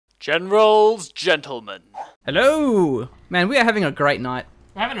Generals, gentlemen. Hello! Man, we are having a great night.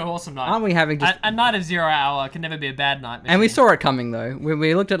 We're having an awesome night. Aren't we having just... A night of 0 hour can never be a bad night. And we saw it coming, though.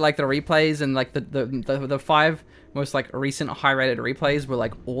 We looked at, like, the replays, and, like, the 5 most, like, recent high-rated replays were,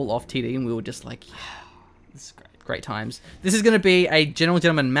 like, all off TD, and we were just like, yeah, this is great. Great times. This is going to be a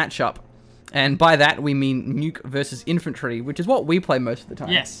General-Gentlemen Matchup. And by that, we mean Nuke versus Infantry, which is what we play most of the time.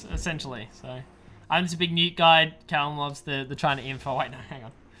 Yes, essentially. So, I'm just a big Nuke guy. Callum loves the China info. Wait, no, hang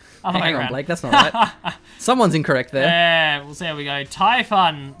on. Hang on, Blake, that's not right. Someone's incorrect there. Yeah, we'll see how we go.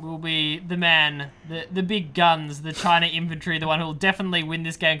 Taifun will be the man, the big guns, the China infantry, the one who will definitely win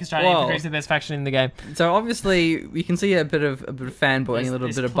this game because China infantry is the best faction in the game. So obviously, we can see a bit of fanboying, a little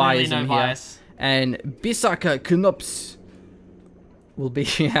bit of biasism here. And Bisak Knops will be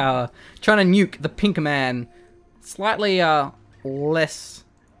trying to nuke the pink man. Slightly less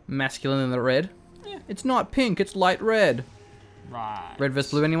masculine than the red. Yeah. It's not pink, it's light red. Right. Red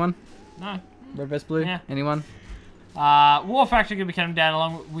vs blue, anyone? No. Red vs blue? Yeah. Anyone? War Factory going to be coming down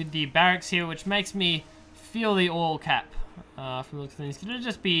along with the barracks here, which makes me feel the oil cap. From the looks of things. It'll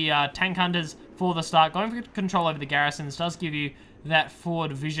just be tank hunters for the start. Going for control over the garrisons does give you that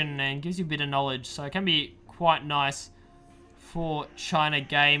forward vision and gives you a bit of knowledge. So it can be quite nice for China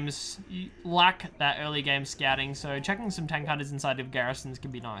games. You lack that early game scouting, so checking some tank hunters inside of garrisons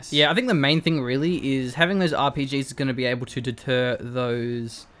can be nice. Yeah, I think the main thing really is having those RPGs is going to be able to deter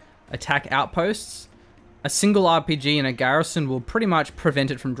those attack outposts. A single RPG in a garrison will pretty much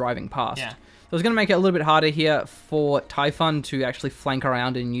prevent it from driving past. Yeah. So it's going to make it a little bit harder here for Taifun to actually flank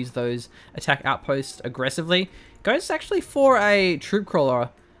around and use those attack outposts aggressively. Goes actually for a troop crawler,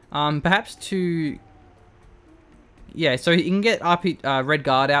 perhaps to... Yeah, so you can get Red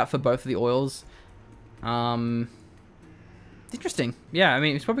Guard out for both of the oils. Interesting. Yeah, I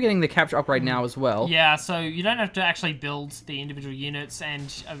mean, it's probably getting the capture upgrade now as well. Yeah, so you don't have to actually build the individual units,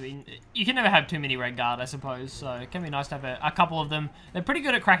 and, I mean, you can never have too many Red Guard, I suppose, so it can be nice to have a couple of them. They're pretty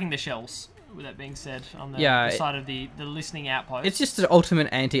good at cracking the shells, with that being said, on the side of the listening outpost. It's just an ultimate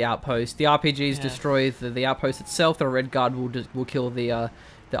anti-outpost. The RPGs destroy the outpost itself, the Red Guard will kill the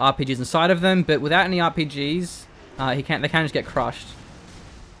RPGs inside of them, but without any RPGs... they can't just get crushed.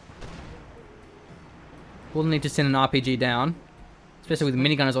 We'll need to send an RPG down, especially with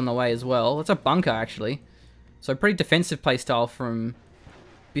minigunners on the way as well. That's a bunker actually, so pretty defensive playstyle from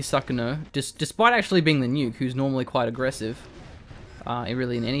Bisak, despite actually being the Nuke, who's normally quite aggressive.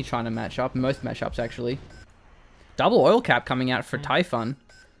 Really in any China matchup, most matchups actually. Double oil cap coming out for Taifun,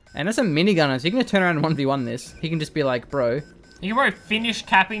 and that's a minigunner, so you can turn around and 1v1 this. He can just be like, bro. You can probably finish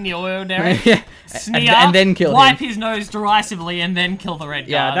capping the oil derrick, yeah. sneer, and then kill wipe him. his nose derisively, and then kill the Red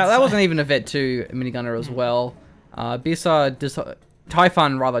Guards. Yeah, that wasn't even a Vet 2 minigunner as well.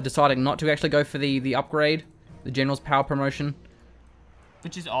 Taifun rather, deciding not to actually go for the upgrade, the General's Power promotion.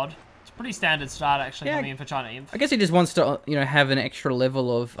 Which is odd. It's a pretty standard start actually coming in for China Inf. I guess he just wants to, have an extra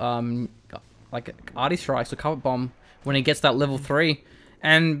level of, like, arty strikes or cover bomb when he gets that level 3.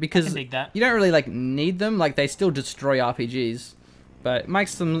 And because you don't really need them, they still destroy RPGs, but it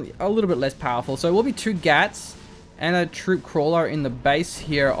makes them a little bit less powerful. So it will be 2 Gats and a troop crawler in the base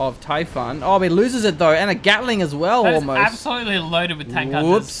here of Taifun. Oh, he loses it though, and a Gatling as well. That almost absolutely loaded with tank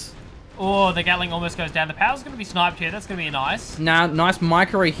hunters. Oh, the Gatling almost goes down. The power's going to be sniped here. That's going to be nice. Now, nice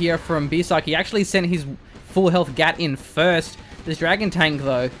micro here from Bisak. He actually sent his full health Gat in first. This Dragon Tank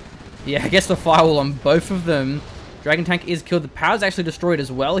though, yeah, I guess the firewall on both of them. Dragon Tank is killed. The power's actually destroyed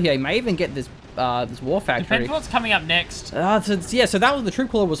as well here. He may even get this this War Factory. Depends what's coming up next. So that was the troop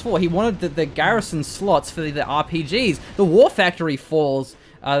crawler was for. He wanted the garrison slots for the RPGs. The War Factory falls.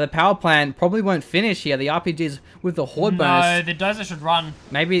 The power plant probably won't finish here. The RPGs with the horde bonus. No, the dozer should run.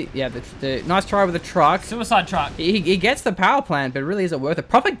 Maybe, yeah, the nice try with the truck. Suicide truck. He gets the power plant, but it really isn't worth it.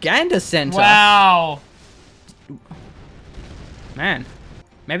 Propaganda center. Wow. Man.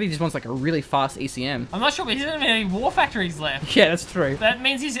 Maybe he just wants a really fast ECM. I'm not sure, but he doesn't have any war factories left. Yeah, that's true. That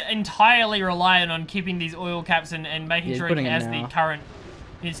means he's entirely reliant on keeping these oil caps and making sure he has the current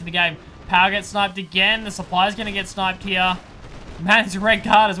into the game. Power gets sniped again. The supply's going to get sniped here. Man, it's a Red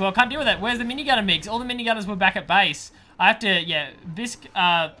Guard as well. Can't deal with that. Where's the minigunner mix? All the minigunners were back at base. I have to,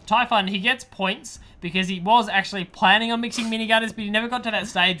 Taifun, he gets points because he was actually planning on mixing minigunners, but he never got to that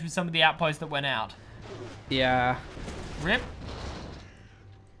stage with some of the outposts that went out. Yeah. Rip.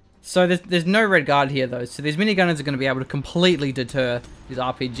 So there's no Red Guard here though, so these minigunners are going to be able to completely deter these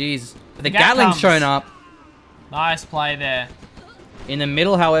RPGs. But the Gatling's shown up. Nice play there. In the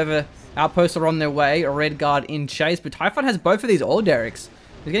middle, however, outposts are on their way, a Red Guard in chase, but Taifun has both of these oil derricks.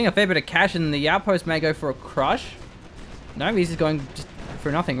 He's getting a fair bit of cash, and the outpost may go for a crush. No, he's just going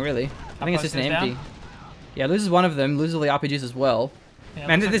for nothing really. I think it's just an empty. Yeah, loses one of them, loses all the RPGs as well. Yeah,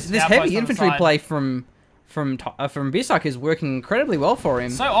 Man, looks like this the heavy outpost on the infantry side. play from Bisak is working incredibly well for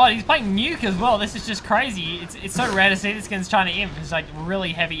him. So odd. He's playing Nuke as well. This is just crazy. It's so rare to see this against China Imp. It's like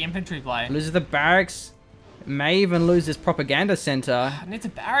really heavy infantry play. Loses the barracks. May even lose this propaganda center. Needs a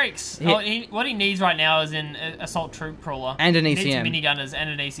barracks. Yeah. Oh, what he needs right now is an assault troop crawler. And an He needs ECM. minigunners and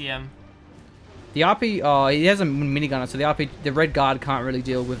an ECM. The RP, oh, he has a minigunner, so the Red Guard can't really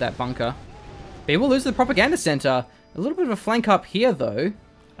deal with that bunker. But he will lose the propaganda center. A little bit of a flank up here, though.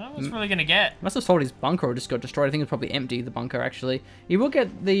 I don't know what's really going to get. Must have sold his bunker or just got destroyed. I think it's probably empty, the bunker, actually. He will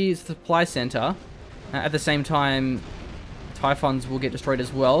get the supply center. At the same time, Taifun's will get destroyed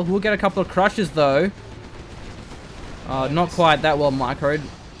as well. We'll get a couple of crushes, though. Not quite that well microed.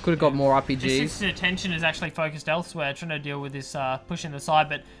 Could have got more RPGs. His attention is actually focused elsewhere, trying to deal with this push in the side,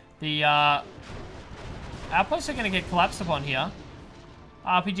 but the outposts are going to get collapsed upon here.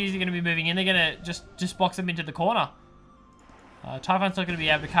 RPGs are going to be moving in. They're going to just box them into the corner. Taifun's not going to be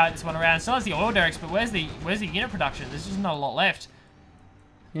able to carry this one around. So does the oil derricks, but where's the unit production? There's just not a lot left.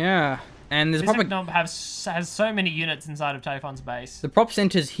 Yeah, and there's probably has so many units inside of Taifun's base. the prop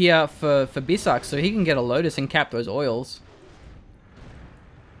center's here for Bisak, so he can get a Lotus and cap those oils.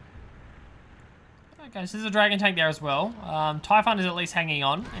 Okay, so there's a dragon tank there as well. Taifun is at least hanging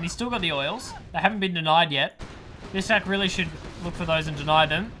on, and he's still got the oils. They haven't been denied yet. Bisak really should look for those and deny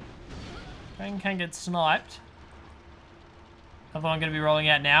them. Dragon can get sniped. Another one going to be rolling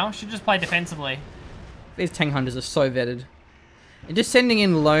out now. Should just play defensively. These tank hunters are so vetted. And just sending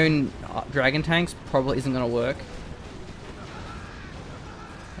in lone dragon tanks probably isn't going to work.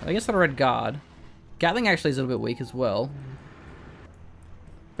 I guess not a Red Guard. Gatling actually is a little bit weak as well.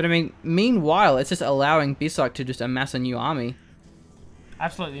 But I mean, meanwhile, it's just allowing Bisak to just amass a new army.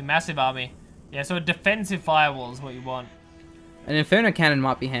 Absolutely massive army. Yeah, so a defensive firewall is what you want. An Inferno Cannon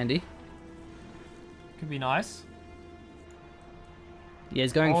might be handy. Could be nice. Yeah,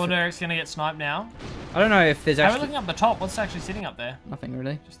 he's going for... Orderic's going to get sniped now. I don't know if there's How are we actually... looking up the top? What's actually sitting up there? Nothing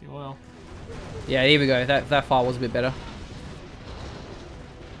really. Just the oil. Yeah, here we go. That fire was a bit better.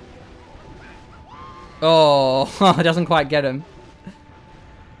 Oh, it doesn't quite get him.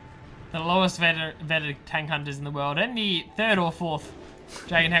 The lowest vetted tank hunters in the world, and the third or fourth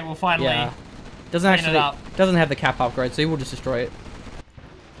dragon tank will finally Doesn't clean it up. doesn't have the cap upgrade, so he will just destroy it.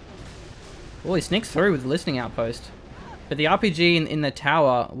 Well, he sneaks through with the listening outpost. But the RPG in the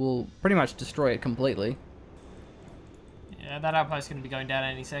tower will pretty much destroy it completely. Yeah, that outpost is going to be going down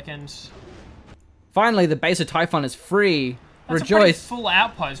any second. Finally, the base of Taifun is free. That's a pretty Rejoice. full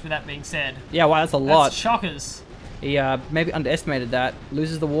outpost, with that being said. Yeah, wow, that's a lot. That's shockers. He maybe underestimated that.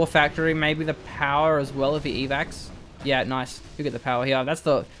 Loses the war factory, maybe the power as well if he evacs. Yeah, nice. You get the power here. That's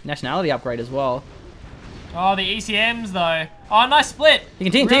the nationality upgrade as well. Oh, the ECMs though. Oh, nice split. He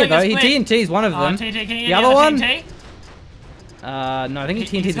can TNT Really it though. good He split. TNT's one of them. TNT, can you The get other one? TNT? No, I think he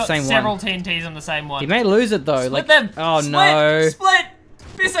TNT'd He's the got same several one. TNTs on the same one. He may lose it though. Split them. Oh Split. no. Split.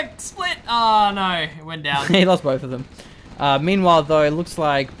 Bisak, split. Oh no, it went down. He lost both of them. Meanwhile though, it looks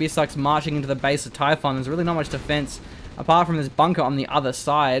like Bisak's marching into the base of Taifun. There's really not much defense apart from this bunker on the other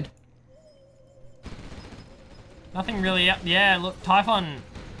side. Nothing really up. Yeah, look, Taifun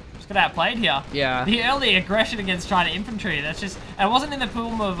just got outplayed here. Yeah. The early aggression against China infantry, that's just... And it wasn't in the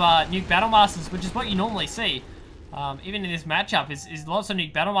form of Nuke Battlemasters, which is what you normally see. Even in this matchup, is lots of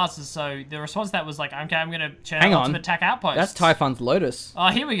Nuke Battlemasters, so the response to that was like, okay, I'm going to churn out lots of attack outposts. That's Taifun's Lotus. Oh,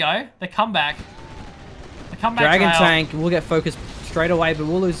 here we go. The comeback. The comeback Dragon trail. tank will get focused straight away, but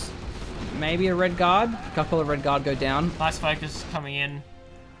we'll lose maybe a Red Guard. A couple of Red Guard go down. Nice focus coming in.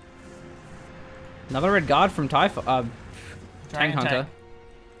 Another Red Guard from Taifun. Tank Hunter.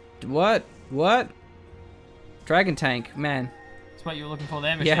 What? What? Dragon tank, man. That's what you were looking for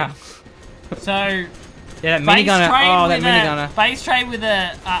there, machine. Yeah. So... Yeah, that minigunner. Oh, that minigunner. Base trade with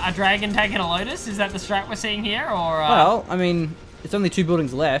a dragon tank and a Lotus? Is that the strat we're seeing here, or...? Well, I mean, it's only 2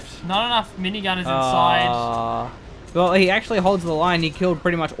 buildings left. Not enough minigunners inside. Well, he actually holds the line. He killed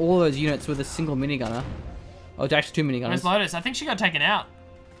pretty much all those units with a single minigunner. Oh, it's actually 2 minigunners. Where's Lotus? I think she got taken out.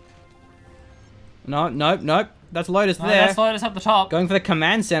 No, nope, nope. That's Lotus No, there. that's Lotus up the top. Going for the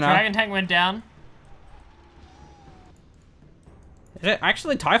command center. Dragon tank went down.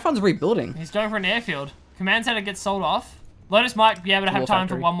 Actually, Taifun's rebuilding. He's going for an airfield. Command center gets sold off. Lotus might be able to have War time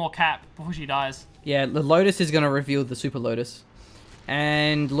factory. for one more cap before she dies. Yeah, the Lotus is going to reveal the Super Lotus.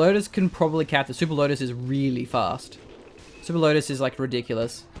 And Lotus can probably cap. The Super Lotus is really fast. Super Lotus is like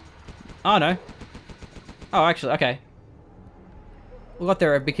ridiculous. Oh no. Oh, actually, okay. We got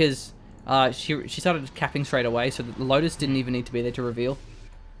there because she started capping straight away, so the Lotus didn't even need to be there to reveal.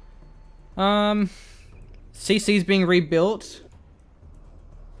 CC's being rebuilt.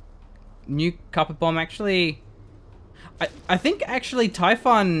 New carpet bomb actually. I think actually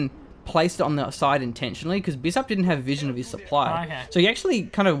Taifun placed it on the side intentionally because Bisak didn't have vision of his supply. Okay. So he actually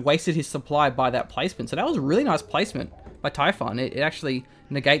kind of wasted his supply by that placement. So that was a really nice placement by Taifun. It actually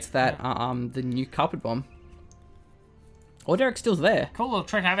negates that the new carpet bomb. Oh, Derek's still there. Cool little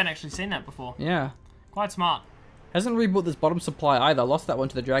trick. I haven't actually seen that before. Yeah. Quite smart. Hasn't rebuilt this bottom supply either. Lost that one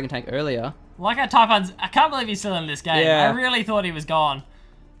to the Dragon Tank earlier. Like how Taifun's... I can't believe he's still in this game. Yeah. I really thought he was gone.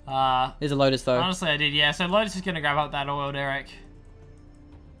 There's a Lotus though. Honestly, I did, yeah. So Lotus is going to grab up that oil, Derek.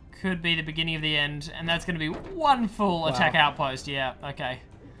 Could be the beginning of the end, and that's going to be one full attack outpost. Yeah, okay.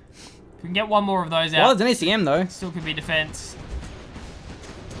 If we can get one more of those out. Well, it's an ACM though. Still could be defense.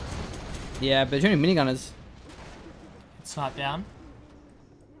 Yeah, but too many minigunners. Snipe down.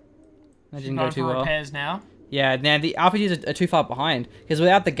 That didn't go too well. Repairs now. Yeah, now the RPGs are too far behind because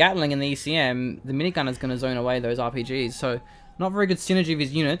without the Gatling and the ECM, the minigunner's going to zone away those RPGs. So not very good synergy of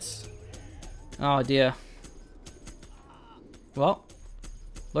his units. Oh dear. Well,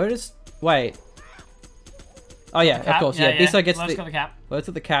 Lotus. Wait. Oh yeah, of course. Yeah, Bisak gets Lotus got the cap. Lotus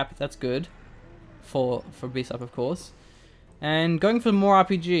at the cap. That's good for Bisak, of course. And going for more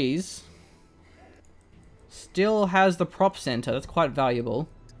RPGs. Still has the prop center. That's quite valuable.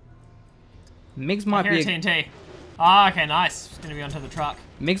 Migs might be TNT. Ah, okay, nice. It's gonna be onto the truck.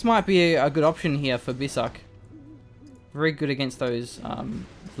 Migs might be a good option here for Bisak. Very good against those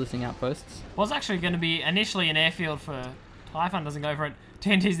listening outposts. Was actually going to be initially an airfield for Taifun. Doesn't go for it.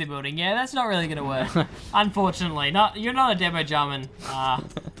 TNT's the building. Yeah, that's not really going to work. Unfortunately, you're not a demo German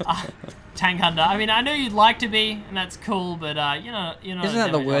tank hunter. I mean, I know you'd like to be, and that's cool, but you're not. Isn't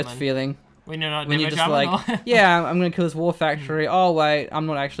that the worst feeling? When you're not when demo you're just German, like, yeah, I'm going to kill this war factory. Oh wait, I'm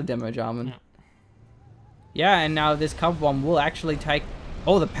not actually demo German. Yeah. Yeah, and now this cover bomb will actually take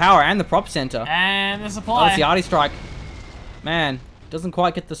the power and the prop center. And the supply. Oh, it's the arty strike. Man, doesn't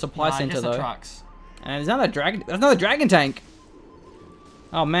quite get the supply center just though. The trucks. And there's another dragon tank.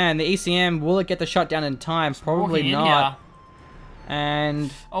 Oh man, the ECM, will it get the shutdown in time? Probably not.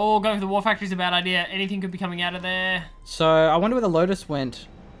 And going for the war factory is a bad idea. Anything could be coming out of there. So I wonder where the Lotus went.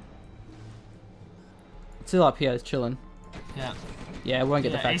 It's still up here, it's chilling. Yeah. Yeah, it won't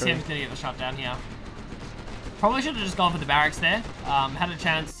get the factory. ECM's gonna get the shutdown here. Probably should have just gone for the barracks there. Had a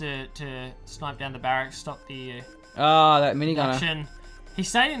chance to snipe down the barracks, stop the that minigunner. action. He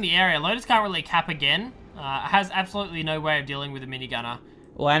stayed in the area. Lotus can't really cap again. Has absolutely no way of dealing with a minigunner.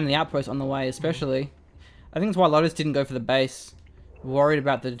 Well, and the outpost on the way, especially. I think that's why Lotus didn't go for the base. Worried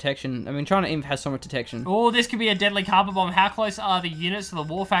about the detection. I mean, China Inf has so much detection. Oh, this could be a deadly carpet bomb. How close are the units to the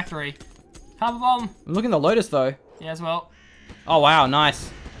war factory? Carpet bomb. I'm looking at the Lotus though. Yeah, as well. Oh wow, nice.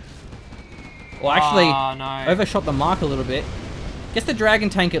 Well, actually, no. overshot the mark a little bit. Gets the dragon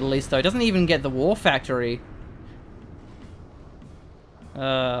tank at least though. Doesn't even get the war factory.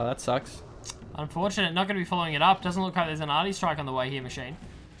 That sucks. Unfortunate. Not going to be following it up. Doesn't look like there's an arty strike on the way here, machine.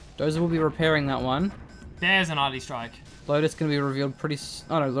 Dozer will be repairing that one. There's an arty strike. Lotus going to be revealed pretty...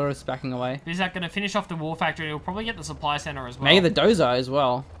 Oh no, Lotus backing away. Bisak going to finish off the war factory. He'll probably get the supply center as well. Maybe the Dozer as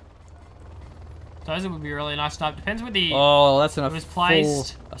well. Dozer would be a really nice snipe. Depends where the... Oh, that's enough. was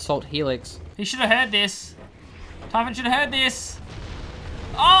placed. Full assault helix. He should have heard this. Taifun should have heard this.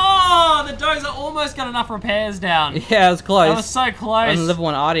 Oh, the Dozer almost got enough repairs down. Yeah, it was close. That was so close. And level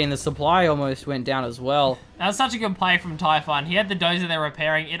 1 arty and the supply almost went down as well. That was such a good play from Taifun. He had the Dozer there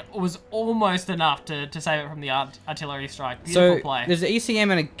repairing. It was almost enough to save it from the artillery strike. Beautiful play. There's an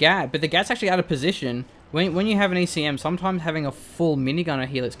ECM and a GAT, but the GAT's actually out of position. When you have an ECM, sometimes having a full minigunner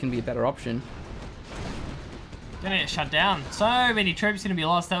helix can be a better option. Gonna get shut down. So many troops gonna be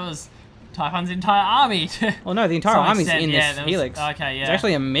lost. That was Taifun's entire army. Oh no, the entire army's in this helix. Okay, yeah. It's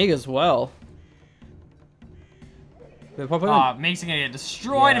actually a MiG as well. Oh, MiG's gonna get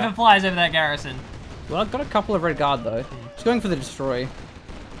destroyed if it flies over that garrison. Well, I've got a couple of red guard though. Just going for the destroy.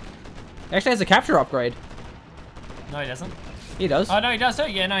 He actually has a capture upgrade. No, he doesn't. He does. Oh no, he does too.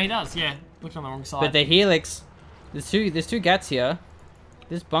 Yeah, no, he does. Yeah, looked on the wrong side. But the helix, there's two GATs here.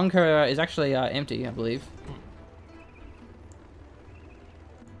 This bunker is actually empty, I believe.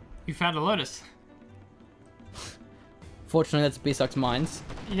 You found a Lotus. Fortunately, that's Bisak's mines.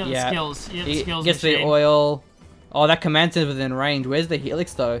 You got the skills. You got the skills gets machine. the oil. Oh, that command center's within range. Where's the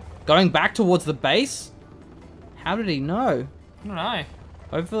helix though? Going back towards the base? How did he know? I don't know.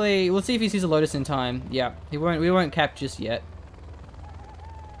 Hopefully, we'll see if he sees a Lotus in time. Yeah, we won't cap just yet.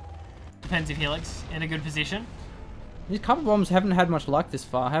 Defensive helix in a good position. These couple bombs haven't had much luck this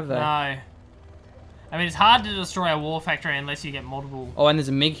far, have they? No. I mean, it's hard to destroy a war factory unless you get multiple... Oh, and there's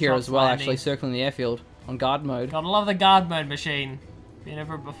a MiG here as well, landing. actually, circling the airfield on guard mode. Gotta love the guard mode machine. Been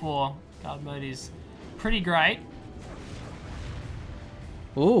over it before. Guard mode is pretty great.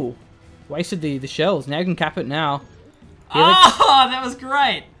 Ooh. Wasted the shells. Now you can cap it now. Oh, that was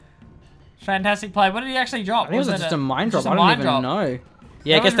great. Fantastic play. What did he actually drop? I think it was just a mine drop. I don't even know.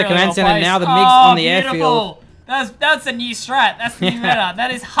 Yeah, That gets was the really command well center placed. now. The MiG's on the beautiful. airfield. That's the new strat. That's the new Yeah. meta.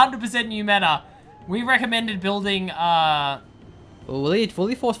 That is 100% new meta. We recommended building. Will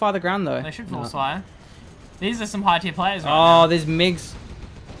he force fire the ground though? They should force fire. These are some high tier players. Right Oh, now. there's MiGs.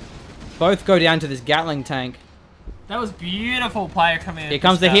 Both go down to this Gatling tank. That was beautiful player coming in. Here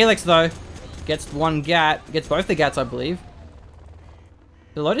comes the Helix though. Gets one Gat. Gets both the Gats, I believe.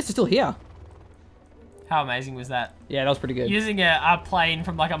 The Lotus is still here. How amazing was that? Yeah, that was pretty good. Using a plane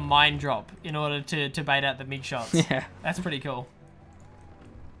from like a mine drop in order to bait out the MiG shots. Yeah. That's pretty cool.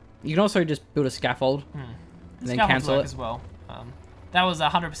 You can also just build a scaffold and then Scaffolds cancel work it. as well. That was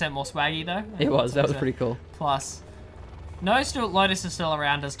 100% more swaggy though. It was. That was pretty cool. Plus. No, Lotus is still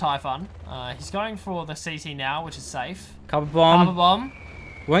around as Taifun. He's going for the CC now, which is safe. Cover Harbor bomb. bomb.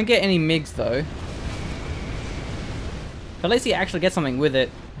 Won't get any MiGs though. But at least he actually gets something with it.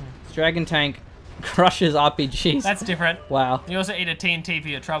 Dragon tank crushes RPGs. That's different. Wow. You also eat a TNT for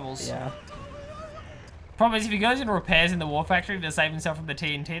your troubles. Yeah. Problem is, if he goes into repairs in the War Factory to save himself from the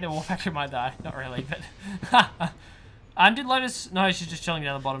TNT, the War Factory might die. Not really, but... did Lotus... No, she's just chilling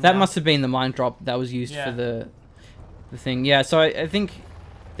down the bottom That now. must have been the mine drop that was used Yeah. for the thing. Yeah, so I think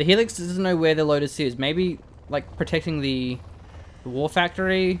the Helix doesn't know where the Lotus is. Maybe, like, protecting the War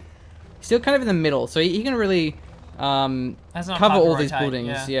Factory. He's still kind of in the middle, so he can really That's not cover hard to all these rotate,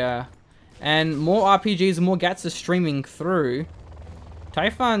 buildings. Yeah. And more RPGs and more GATs are streaming through.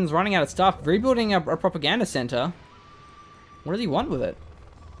 Taifun's running out of stuff. Rebuilding a propaganda center. What does he want with it?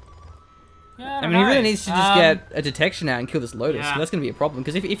 Yeah, I mean, he really needs to just get a detection out and kill this Lotus. Yeah. That's going to be a problem.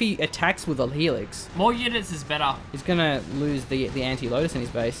 Because if he attacks with a Helix, More units is better. he's going to lose the anti-Lotus in his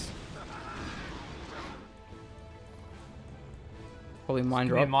base. Probably mine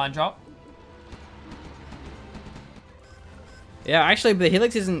Give me a drop. mine drop. Yeah, actually, the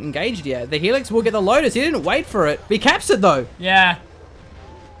Helix isn't engaged yet. The Helix will get the Lotus. He didn't wait for it. But he caps it, though. Yeah.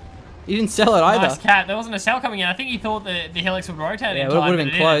 He didn't sell it either. Nice cat. There wasn't a cell coming in. I think he thought the Helix would rotate Yeah, in it time. would have but been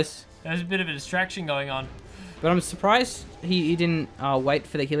it didn't. close. There was a bit of a distraction going on. But I'm surprised he didn't wait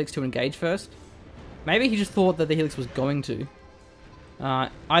for the Helix to engage first. Maybe he just thought that the Helix was going to.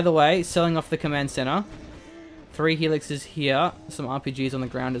 Either way, selling off the command center. 3 Helixes here. Some RPGs on the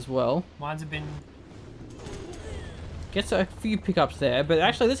ground as well. Mines have been... Gets a few pickups there. But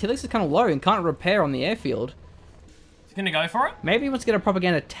actually, this Helix is kind of low and can't repair on the airfield. He's going to go for it. Maybe he wants to get a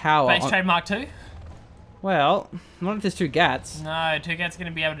propaganda tower. Base trademark 2. Well, not if there's 2 GATs. No, 2 Gats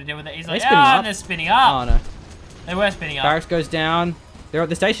going to be able to deal with it easily. They're spinning up. And they're spinning up. Oh, no. They were spinning up. Barracks goes down. They're at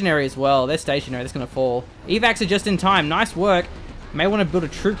the stationary as well. They're stationary. That's going to fall. Evacs are just in time. Nice work. May want to build a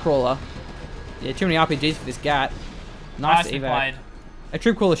troop crawler. Yeah, too many RPGs for this GAT. Nice Nicely evac. played. A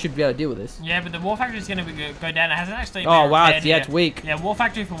troop crawler should be able to deal with this. Yeah, but the War Factory is going to go down. It hasn't actually been Oh, wow. repaired Yeah, here. it's weak. Yeah, War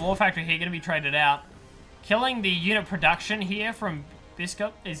Factory for War Factory here going to be traded out. Killing the unit production here from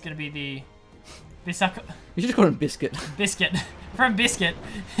Bisak is going to be the... Bisak... You should just call him Biscuit. Biscuit. From Biscuit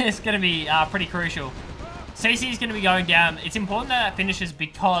is going to be pretty crucial. CC is going to be going down. It's important that it finishes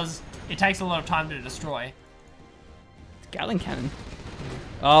because it takes a lot of time to destroy. Gatling cannon.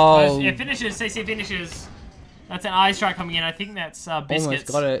 Oh. It finishes. CC finishes. That's an eye strike coming in. I think that's Biscuits. Almost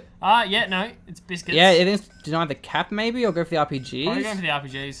got it. Yeah, no. It's Biscuits. Yeah, it is deny the cap maybe or go for the RPGs. Probably going for the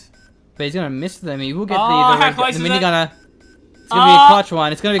RPGs. But he's going to miss them. He will get how close the is it? minigunner. It's going to be a clutch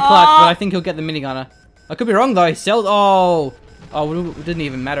one. It's going to be clutch, but I think he'll get the minigunner. I could be wrong though. He sold. Oh, it didn't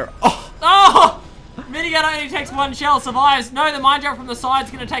even matter. Oh, Oh! Minigun only takes 1 shell, survives. No, the mine drop from the side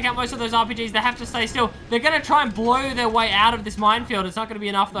is going to take out most of those RPGs. They have to stay still. They're going to try and blow their way out of this minefield. It's not going to be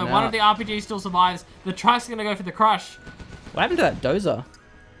enough though. No. One of the RPGs still survives. The truck's going to go for the crush. what happened to that dozer?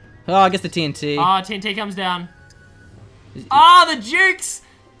 Oh, I guess the TNT. TNT comes down. The Jukes!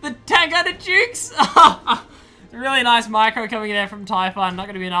 The tank under Jukes! Really nice micro coming in there from Taifun. Not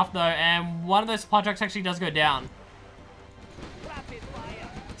going to be enough though. And one of those supply trucks actually does go down.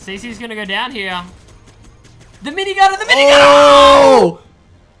 CC's going to go down here. The minigunner! The minigunner! Oh!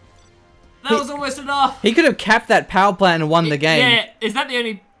 That was almost enough. He could have capped that power plant and won the game. Yeah, is that the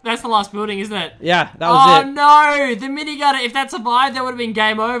only... That's the last building, isn't it? Yeah, that was it. No! The minigunner, if that survived, that would have been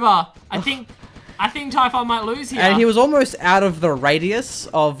game over. I think Taifun might lose here. And he was almost out of the radius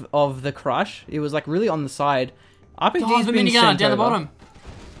of the crush. He was like really on the side. RPG's the been minigunner sent down the over. bottom.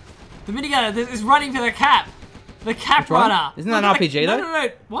 The minigunner is running for the cap. The cap Which one? runner. Isn't that an RPG though? No.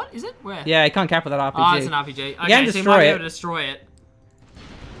 What? Is it? Where? Yeah, he can't cap with that RPG. Oh, it's an RPG. Okay, can so destroy he might be it. able to destroy it.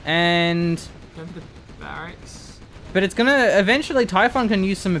 And... Go for the barracks. But it's gonna... Eventually, Taifun can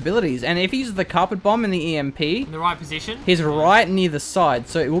use some abilities. And if he uses the carpet bomb and the EMP, In the right position. he's right near the side.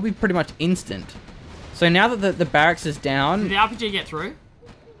 So it will be pretty much instant. So now that the barracks is down... Did the RPG get through?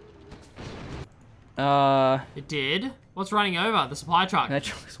 It did. What's running over? The supply truck. That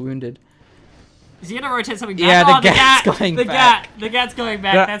truck's wounded. Is he gonna rotate something back? Yeah, oh, the GAT's going back. The GAT's going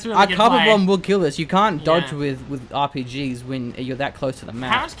back. That's really good Our carpet play. bomb will kill this. You can't dodge with RPGs when you're that close to the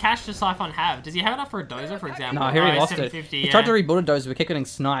map. How much cash does Taifun have? Does he have enough for a dozer, for example? No, he already lost it. He tried to rebuild a dozer, but kept getting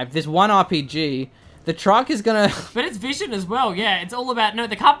sniped. This one RPG, the truck is gonna... But it's vision as well, yeah. It's all about... No,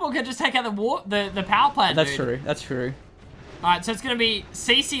 the carpet bomb can just take out the power plant, That's dude. true, that's true. Alright, so it's gonna be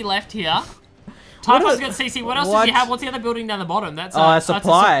CC left here. Taifun's got CC. What else does he have? What's the other building down the bottom? That's a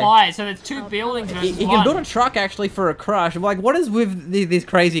supply. So there's 2 buildings versus He one. can build a truck actually for a crush. Like, what is with these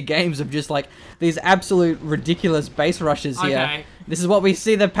crazy games of just like these absolute ridiculous base rushes here? Okay. This is what we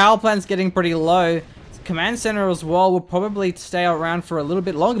see. The power plant's getting pretty low. Command center as well will probably stay around for a little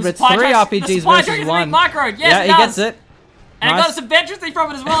bit longer, but it's 3 RPGs versus 1. Micro. Yes, yeah, he gets it. And it got some vengeance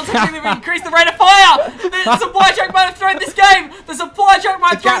from it as well. It's actually increased the rate of fire. The supply truck might have thrown this game. The supply truck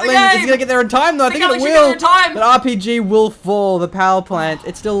might have thrown the game. Gatling is going to get there in time, though. I think it will. But RPG will fall. The power plant,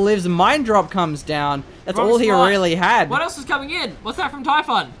 it still lives. Mine drop comes down. That's all he really had. What else is coming in? What's that from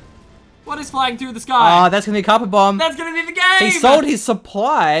Taifun? What is flying through the sky? Oh, that's going to be a carpet bomb. That's going to be the game. He sold his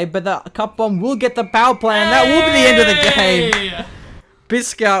supply, but the carpet bomb will get the power plant. And that will be the end of the game.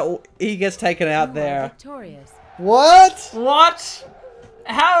 Bisak, he gets taken out there. Victorious. What? What?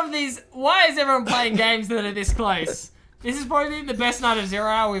 How have these... Why is everyone playing games that are this close? This is probably the best night of 0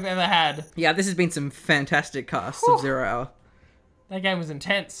 Hour we've ever had. Yeah, this has been some fantastic casts of 0 Hour. That game was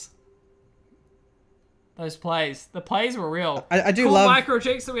intense. Those plays. The plays were real. I do cool love... micro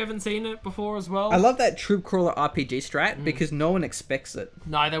cheats that we haven't seen it before as well. I love that troop crawler RPG strat because no one expects it.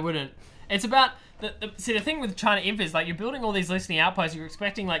 No, they wouldn't. It's about... See, the thing with China Inf is, like, you're building all these listening outposts, you're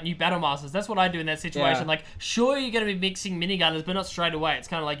expecting, like, new battle masters. That's what I do in that situation. Yeah. Like, sure, you're going to be mixing minigunners, but not straight away. It's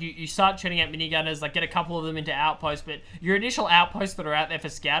kind of like you start churning out minigunners, like, get a couple of them into outposts, but your initial outposts that are out there for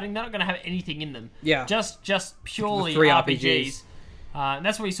scouting, they're not going to have anything in them. Yeah. Just purely 3 RPGs. And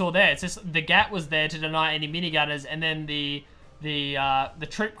that's what we saw there. It's just the GAT was there to deny any minigunners, and then the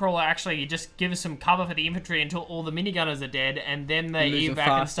trip crawler actually just gives some cover for the infantry until all the minigunners are dead, and then they evac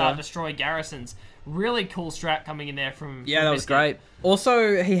and start destroy garrisons. Really cool strat coming in there from that was great.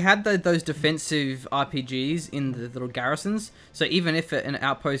 Also, he had those defensive RPGs in the little garrisons, so even if an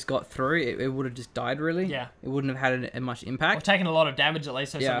outpost got through, it would have just died, really. Yeah. It wouldn't have had much impact. We've taken a lot of damage at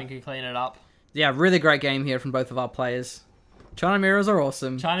least, so something could clean it up. Yeah, really great game here from both of our players. China mirrors are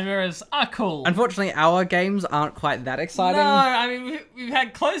awesome. China mirrors are cool. Unfortunately, our games aren't quite that exciting. No, I mean, we've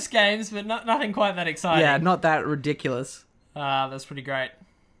had close games, but nothing quite that exciting. Yeah, not that ridiculous. That's pretty great.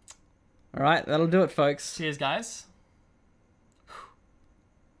 All right, that'll do it, folks. Cheers, guys.